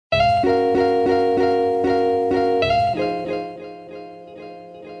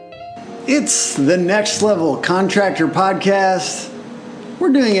It's the Next Level Contractor Podcast.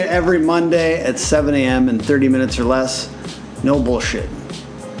 We're doing it every Monday at 7 a.m. in 30 minutes or less. No bullshit.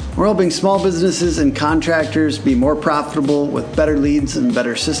 We're helping small businesses and contractors be more profitable with better leads and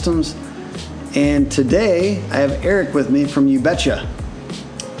better systems. And today, I have Eric with me from You Betcha.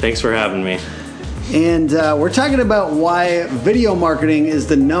 Thanks for having me. And we're talking about why video marketing is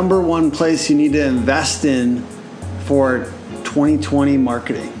the number one place you need to invest in for 2020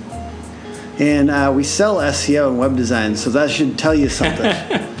 marketing. And we sell SEO and web design, so that should tell you something.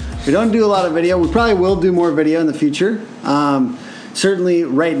 We don't do a lot of video. We probably will do more video in the future. Certainly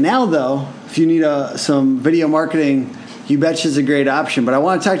right now, though, if you need some video marketing, You Betcha is a great option. But I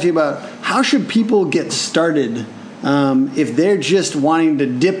want to talk to you about how should people get started if they're just wanting to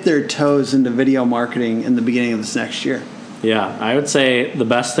dip their toes into video marketing in the beginning of this next year. Yeah, I would say the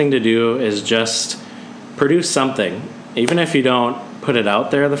best thing to do is just produce something. Even if you don't put it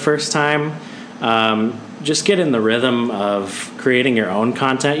out there the first time, just get in the rhythm of creating your own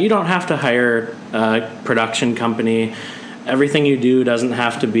content. You don't have to hire a production company. Everything you do doesn't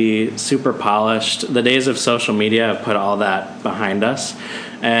have to be super polished. The days of social media have put all that behind us.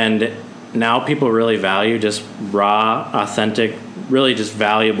 And now people really value just raw, authentic, really just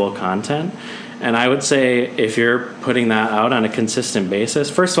valuable content. And I would say if you're putting that out on a consistent basis,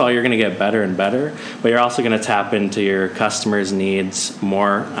 first of all, you're going to get better and better, but you're also going to tap into your customers' needs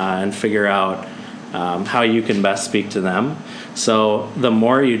more and figure out how you can best speak to them. So the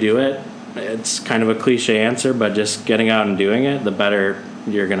more you do it, it's kind of a cliche answer, but just getting out and doing it, the better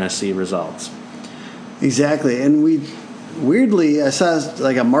you're going to see results. Exactly. And weirdly, I saw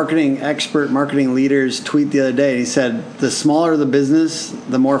like a marketing expert, marketing leader's tweet the other day. And he said, the smaller the business,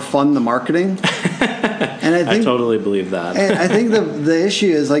 the more fun the marketing. And I totally believe that. And I think the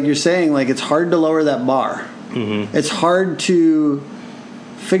issue is, like you're saying, like it's hard to lower that bar. Mm-hmm. It's hard to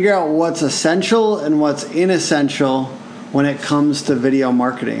figure out what's essential and what's inessential when it comes to video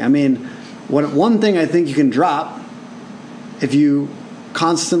marketing. I mean, one thing I think you can drop if you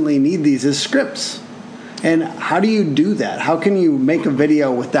constantly need these is scripts. And how do you do that? How can you make a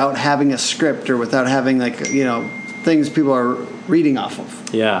video without having a script or without having things people are reading off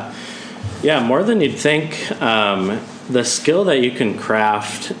of? Yeah, more than you'd think. The skill that you can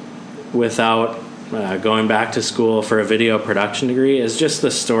craft without going back to school for a video production degree is just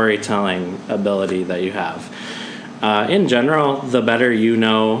the storytelling ability that you have. In general, the better you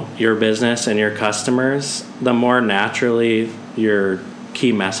know your business and your customers, the more naturally your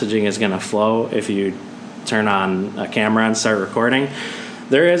key messaging is going to flow if you turn on a camera and start recording.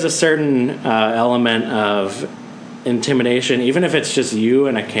 There is a certain element of intimidation, even if it's just you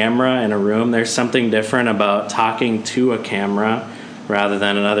and a camera in a room. There's something different about talking to a camera rather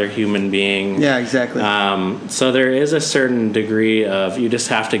than another human being. Yeah, exactly. So there is a certain degree of you just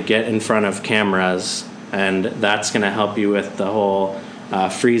have to get in front of cameras, and that's going to help you with the whole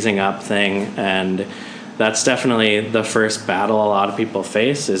freezing up thing. And that's definitely the first battle a lot of people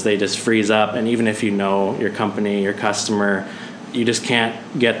face, is they just freeze up. And even if you know your company, your customer, you just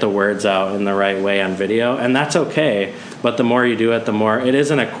can't get the words out in the right way on video. And that's okay. But the more you do it, the more it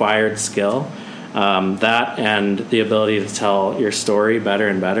is an acquired skill. That and the ability to tell your story better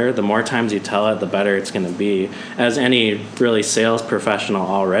and better. The more times you tell it, the better it's going to be, as any really sales professional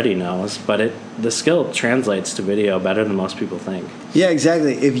already knows. But the skill translates to video better than most people think. Yeah,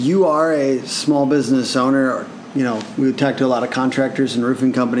 exactly. If you are a small business owner, or, we talk to a lot of contractors and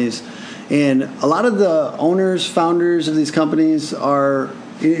roofing companies, and a lot of the owners, founders of these companies are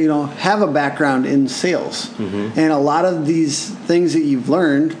have a background in sales. Mm-hmm. And a lot of these things that you've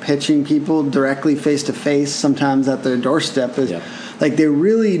learned, pitching people directly face-to-face, sometimes at their doorstep, is like they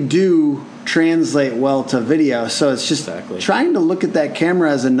really do translate well to video. So it's just trying to look at that camera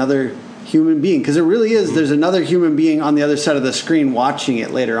as another human being, because it really is. Mm-hmm. There's another human being on the other side of the screen watching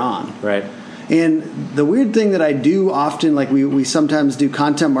it later on. Right. And the weird thing that I do often, like we sometimes do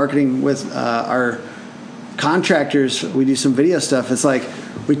content marketing with our contractors, we do some video stuff. It's like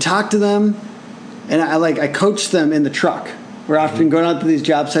we talk to them, and I coach them in the truck. We're often going out to these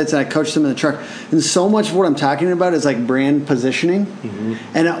job sites, and I coach them in the truck. And so much of what I'm talking about is like brand positioning. Mm-hmm.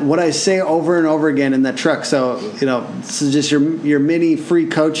 And what I say over and over again in that truck. So this is just your mini free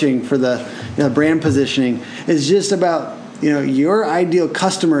coaching for the brand positioning. Is just about your ideal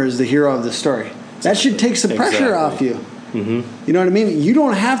customer is the hero of the story. That should take some pressure off you. Mm-hmm. You know what I mean? You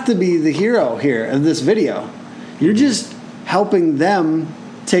don't have to be the hero here of this video. You're just helping them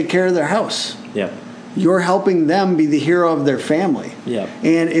take care of their house. Yep. you're helping them be the hero of their family. Yep.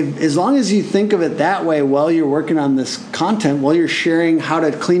 And as long as you think of it that way while you're working on this content, while you're sharing how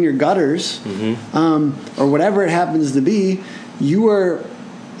to clean your gutters, or whatever it happens to be,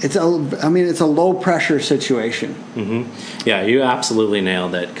 it's a low pressure situation. Yeah, you absolutely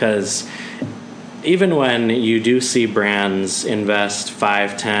nailed it, because even when you do see brands invest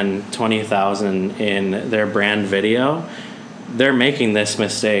 5, 10, 20,000 in their brand video, they're making this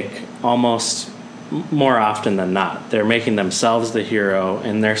mistake almost more often than not. They're making themselves the hero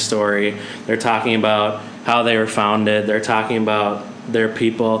in their story. They're talking about how they were founded. They're talking about their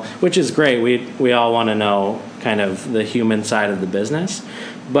people, which is great. We all want to know kind of the human side of the business.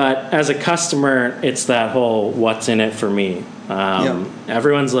 But as a customer, it's that whole what's in it for me.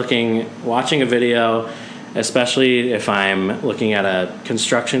 Everyone's watching a video, especially if I'm looking at a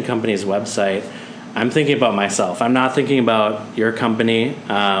construction company's website, I'm thinking about myself. I'm not thinking about your company.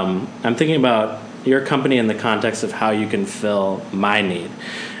 I'm thinking about your company in the context of how you can fill my need.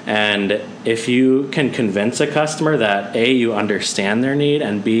 And if you can convince a customer that A, you understand their need,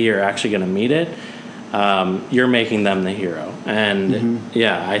 and B, you're actually going to meet it, you're making them the hero. And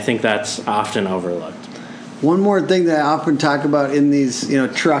I think that's often overlooked. One more thing that I often talk about in these,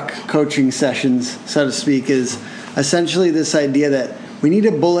 truck coaching sessions, so to speak, is essentially this idea that we need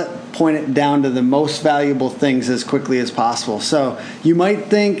to bullet point it down to the most valuable things as quickly as possible. So you might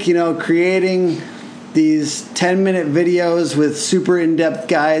think, creating these 10-minute videos with super in-depth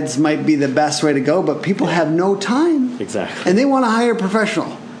guides might be the best way to go, but people have no time. Exactly. And they want to hire a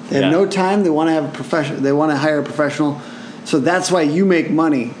professional. They have no time. They want to have a professional. They want to hire a professional. So that's why you make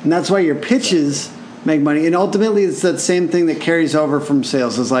money, and that's why your pitches make money. And ultimately, it's that same thing that carries over from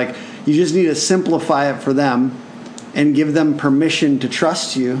sales. It's like you just need to simplify it for them and give them permission to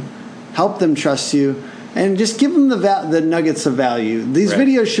trust you, help them trust you, and just give them the nuggets of value. These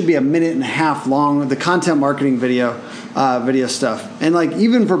videos should be 1.5 minutes long. The content marketing video stuff, and like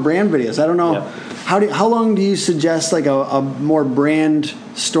even for brand videos, I don't know how long do you suggest like a more brand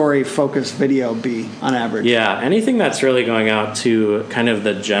story focused video be on average? Yeah, anything that's really going out to kind of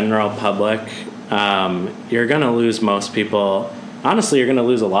the general public, you're going to lose most people. Honestly, you're going to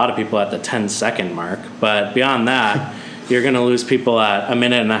lose a lot of people at the 10-second mark, but beyond that. You're going to lose people at 1.5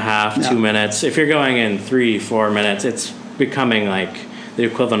 minutes, 2 minutes. If you're going in 3-4 minutes, it's becoming like the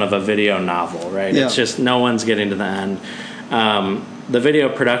equivalent of a video novel, right? It's just no one's getting to the end. The video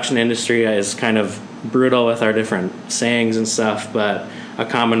production industry is kind of brutal with our different sayings and stuff, but a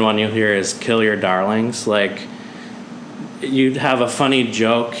common one you'll hear is kill your darlings. Like, you'd have a funny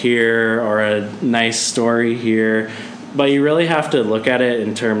joke here or a nice story here, but you really have to look at it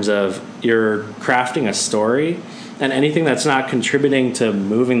in terms of you're crafting a story. And anything that's not contributing to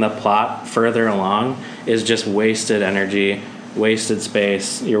moving the plot further along is just wasted energy, wasted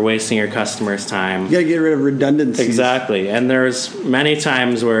space. You're wasting your customers' time. You got to get rid of redundancies. Exactly. And there's many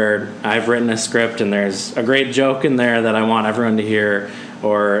times where I've written a script and there's a great joke in there that I want everyone to hear,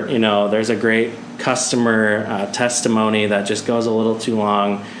 or, there's a great customer testimony that just goes a little too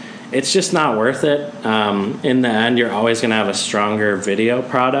long. It's just not worth it. In the end, you're always going to have a stronger video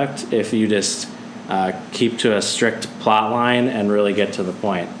product if you just keep to a strict plot line and really get to the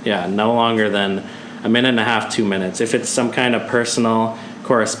point. Yeah, no longer than 1.5 minutes, 2 minutes. If it's some kind of personal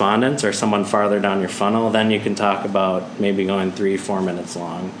correspondence or someone farther down your funnel, then you can talk about maybe going 3-4 minutes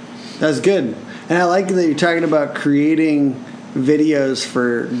long. That's good. And I like that you're talking about creating videos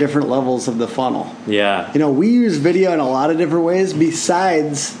for different levels of the funnel. Yeah. We use video in a lot of different ways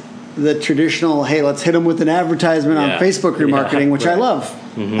besides the traditional, hey, let's hit them with an advertisement on Facebook remarketing, which I love.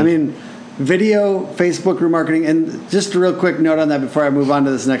 I mean, video, Facebook remarketing, and just a real quick note on that before I move on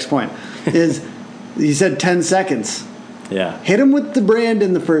to this next point, is you said 10 seconds. Yeah. Hit them with the brand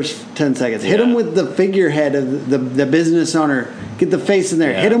in the first 10 seconds. Hit them with the figurehead of the business owner. Get the face in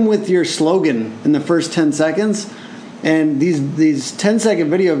there. Hit them with your slogan in the first 10 seconds. And these 10-second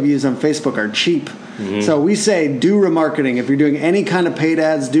video views on Facebook are cheap. So we say do remarketing. If you're doing any kind of paid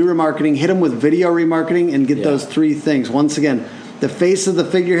ads, do remarketing. Hit them with video remarketing and get those 3 things. Once again, the face of the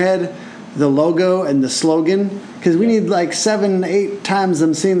figurehead, the logo, and the slogan. Because we need like 7-8 times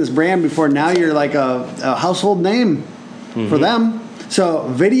them seeing this brand before now you're like a household name for them. So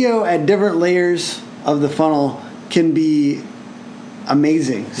video at different layers of the funnel can be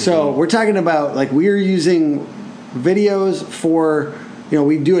amazing. So we're talking about like we're using videos for,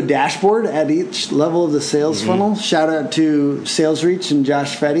 we do a dashboard at each level of the sales funnel. Shout out to Sales Reach and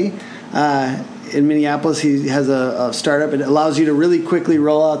Josh Fetty. In Minneapolis, he has a startup. It allows you to really quickly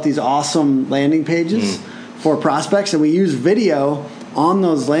roll out these awesome landing pages for prospects. And we use video on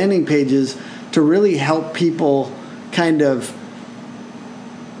those landing pages to really help people kind of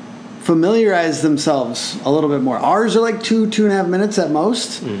familiarize themselves a little bit more. Ours are like 2.5 minutes at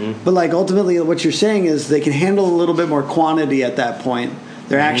most. But like ultimately what you're saying is they can handle a little bit more quantity at that point.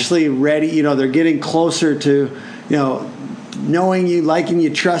 They're actually ready, they're getting closer to, knowing you, liking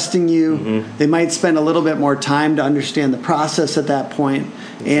you, trusting you. They might spend a little bit more time to understand the process at that point.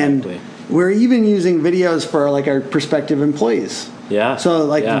 Exactly. And we're even using videos for like our prospective employees. Yeah. So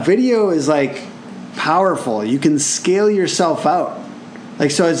like video is like powerful. You can scale yourself out. Like,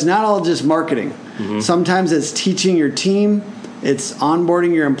 so it's not all just marketing. Sometimes it's teaching your team, it's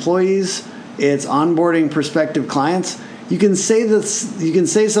onboarding your employees, it's onboarding prospective clients. You can say this, you can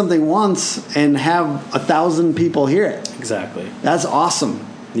say something once and have 1,000 people hear it. Exactly. That's awesome.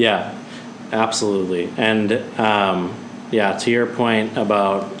 Yeah, absolutely. And to your point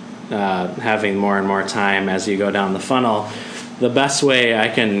about having more and more time as you go down the funnel, the best way I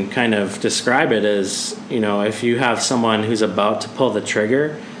can kind of describe it is, if you have someone who's about to pull the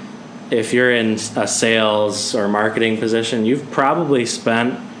trigger, if you're in a sales or marketing position, you've probably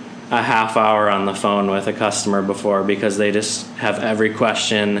spent a half hour on the phone with a customer before because they just have every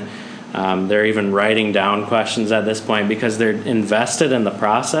question. They're even writing down questions at this point because they're invested in the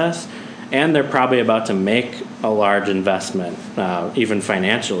process, and they're probably about to make a large investment, even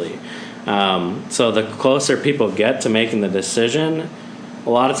financially. So the closer people get to making the decision, a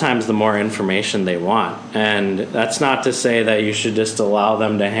lot of times the more information they want. And that's not to say that you should just allow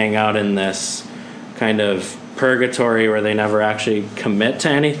them to hang out in this kind of purgatory where they never actually commit to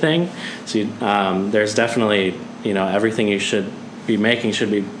anything. So there's definitely, everything you should be making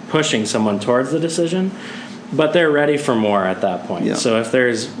should be pushing someone towards the decision. But they're ready for more at that point. Yeah. So if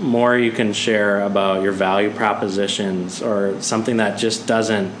there's more you can share about your value propositions or something that just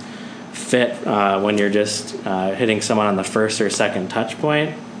doesn't fit when you're just hitting someone on the first or second touch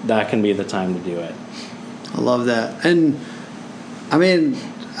point, that can be the time to do it. I love that. And I mean,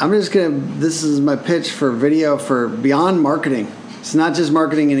 this is my pitch for video for beyond marketing. It's not just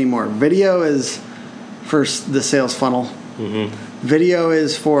marketing anymore. Video is for the sales funnel. Video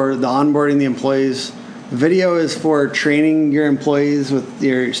is for the onboarding the employees. Video is for training your employees with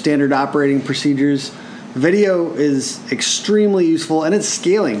your standard operating procedures. Video is extremely useful, and it's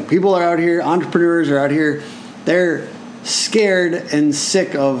scaling. People are out here, entrepreneurs are out here, they're scared and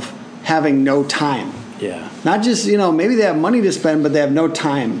sick of having no time. Yeah. Not just, maybe they have money to spend, but they have no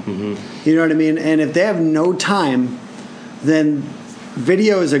time. You know what I mean? And if they have no time, then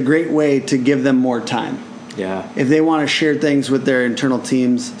video is a great way to give them more time. Yeah. If they want to share things with their internal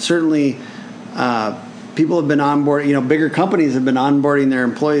teams, certainly people have been onboarding, bigger companies have been onboarding their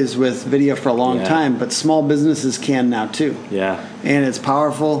employees with video for a long time, but small businesses can now too. Yeah. And it's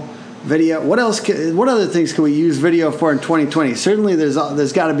powerful. Video. What other things can we use video for in 2020? Certainly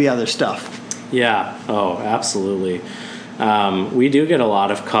there's got to be other stuff. Yeah. Oh, absolutely. We do get a lot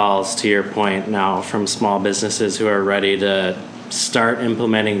of calls, to your point now, from small businesses who are ready to start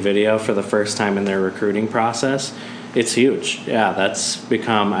implementing video for the first time in their recruiting process. It's huge. Yeah,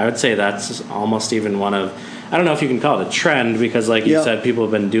 I would say that's almost even one of, I don't know if you can call it a trend because like you said, people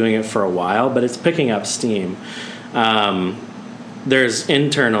have been doing it for a while, but it's picking up steam. There's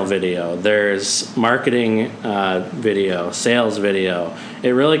internal video, there's marketing video, sales video. It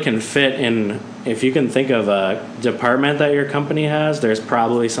really can fit in. If you can think of a department that your company has, there's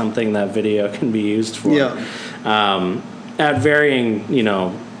probably something that video can be used for. At varying,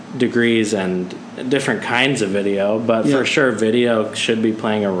 degrees and different kinds of video, but for sure video should be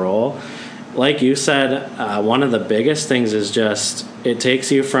playing a role. Like you said, one of the biggest things is just it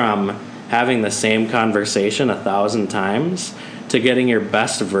takes you from having the same conversation 1,000 times to getting your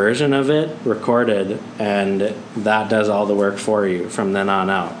best version of it recorded, and that does all the work for you from then on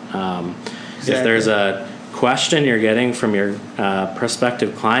out. Exactly. If there's a question you're getting from your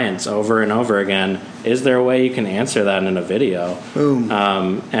prospective clients over and over again, is there a way you can answer that in a video? Boom.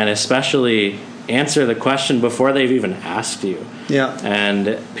 And especially answer the question before they've even asked you. Yeah.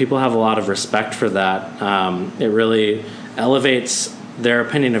 And people have a lot of respect for that. It really elevates their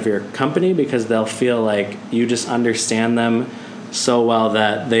opinion of your company because they'll feel like you just understand them so well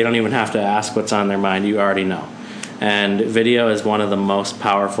that they don't even have to ask what's on their mind. You already know. And video is one of the most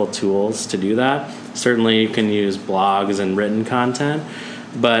powerful tools to do that. Certainly you can use blogs and written content,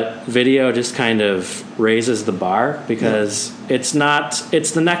 but video just kind of raises the bar because it's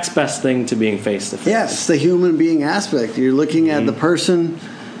the next best thing to being face-to-face. Yes, the human being aspect. You're looking at the person.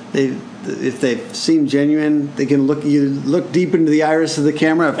 If they seem genuine, they can look. You look deep into the iris of the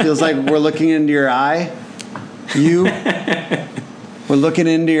camera. It feels like we're looking into your eye. We're looking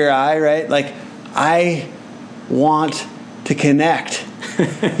into your eye, right? Like, I want to connect.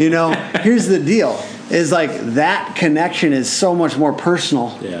 Here's the deal. is like that connection is so much more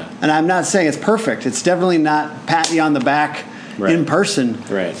personal. Yeah. And I'm not saying it's perfect. It's definitely not pat you on the back in person.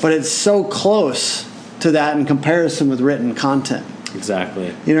 Right. But it's so close to that in comparison with written content.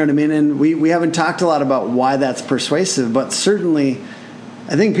 Exactly. You know what I mean? And we haven't talked a lot about why that's persuasive, but certainly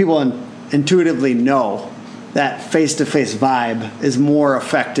I think people intuitively know that face-to-face vibe is more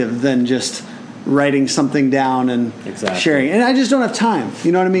effective than just writing something down and sharing. And I just don't have time.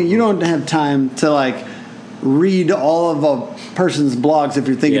 You know what I mean? You don't have time to like read all of a person's blogs if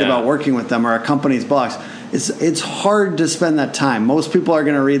you're thinking about working with them, or a company's blogs. It's hard to spend that time. Most people are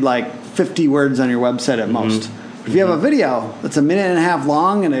going to read like 50 words on your website at most. If you have a video that's a minute and a half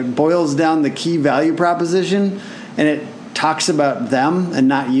long and it boils down the key value proposition and it talks about them and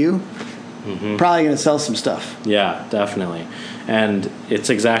not you, probably going to sell some stuff. Yeah, definitely. And it's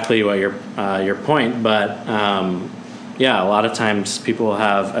exactly what your point. But yeah, a lot of times people will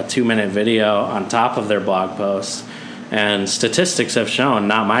have a 2-minute video on top of their blog post, and statistics have shown,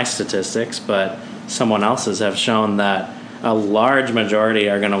 not my statistics, but someone else's have shown that a large majority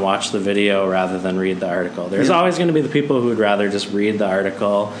are going to watch the video rather than read the article. There's always going to be the people who would rather just read the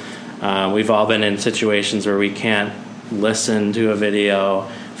article. We've all been in situations where we can't listen to a video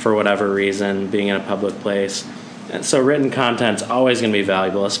for whatever reason, being in a public place. And so written content's always going to be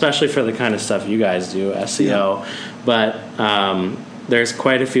valuable, especially for the kind of stuff you guys do, SEO. But there's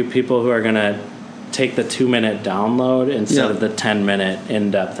quite a few people who are going to take the 2-minute download instead of the 10-minute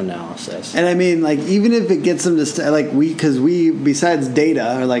in-depth analysis. And I mean, like, even if it gets them to because we besides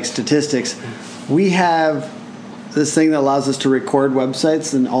data or like statistics, we have this thing that allows us to record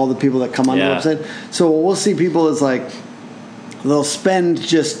websites and all the people that come on the website. So what we'll see people is like they'll spend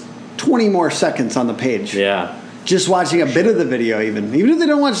just 20 more seconds on the page. Yeah. Just watching a bit of the video, even if they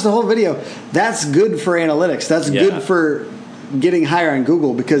don't watch the whole video, that's good for analytics. That's good for getting higher on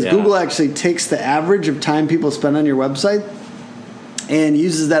Google, because Google actually takes the average of time people spend on your website and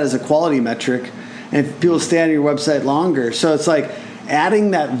uses that as a quality metric. And if people stay on your website longer, so it's like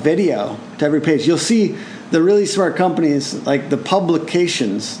adding that video to every page. You'll see the really smart companies, like the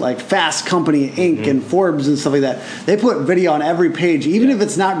publications, like Fast Company Inc. and Forbes and stuff like that, they put video on every page, even if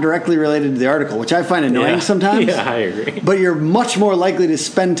it's not directly related to the article, which I find annoying sometimes. Yeah, I agree. But you're much more likely to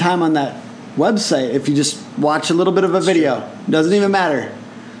spend time on that website if you just watch a little bit of a video. Doesn't even matter.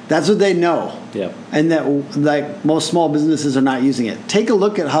 That's what they know. Yep. And that, like, most small businesses are not using it. Take a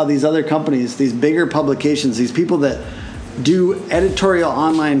look at how these other companies, these bigger publications, these people that do editorial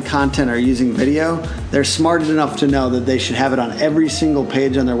online content are using video. They're smart enough to know that they should have it on every single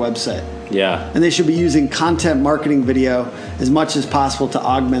page on their website. Yeah. And they should be using content marketing video as much as possible to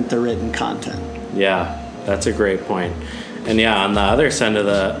augment the written content. Yeah, that's a great point. And yeah, on the other end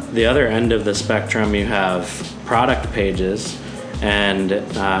of the other end of the spectrum, you have product pages, and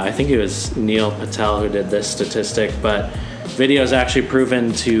I think it was Neil Patel who did this statistic, but video is actually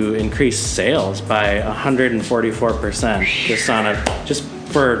proven to increase sales by 144% just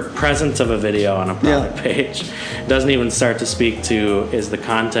for presence of a video on a product page. It doesn't even start to speak to, is the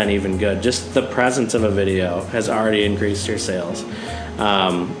content even good? Just the presence of a video has already increased your sales.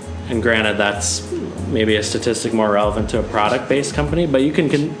 And granted, that's maybe a statistic more relevant to a product-based company, but you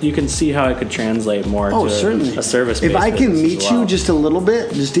can see how it could translate more to certainly. A service-based If I can meet as well. you just a little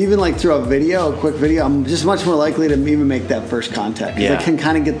bit, just even like through a quick video, I'm just much more likely to even make that first contact, because I can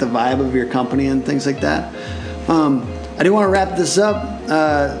kind of get the vibe of your company and things like that. I do want to wrap this up.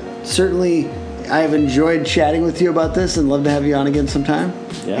 Certainly, I have enjoyed chatting with you about this and love to have you on again sometime.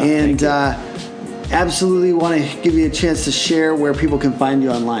 Yeah, and absolutely want to give you a chance to share where people can find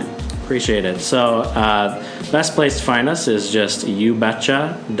you online. Appreciate it. So best place to find us is just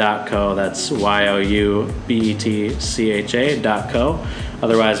youbetcha.co. That's youbetcha.co.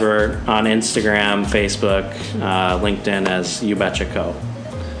 Otherwise, we're on Instagram, Facebook, LinkedIn as YouBetchaCo.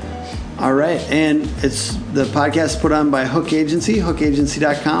 All right, and it's the podcast put on by Hook Agency,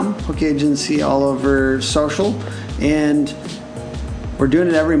 hookagency.com, Hook Agency all over social, and we're doing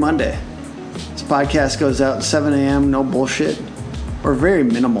it every Monday. This podcast goes out at 7 a.m., no bullshit, or very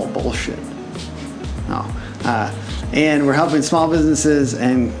minimal bullshit. No. And we're helping small businesses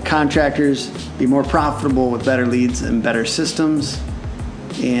and contractors be more profitable with better leads and better systems.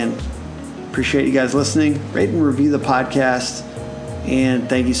 And appreciate you guys listening. Rate and review the podcast. And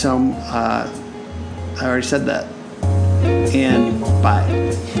thank you so much. I already said that. And bye.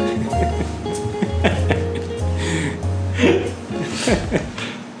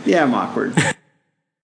 Yeah, I'm awkward.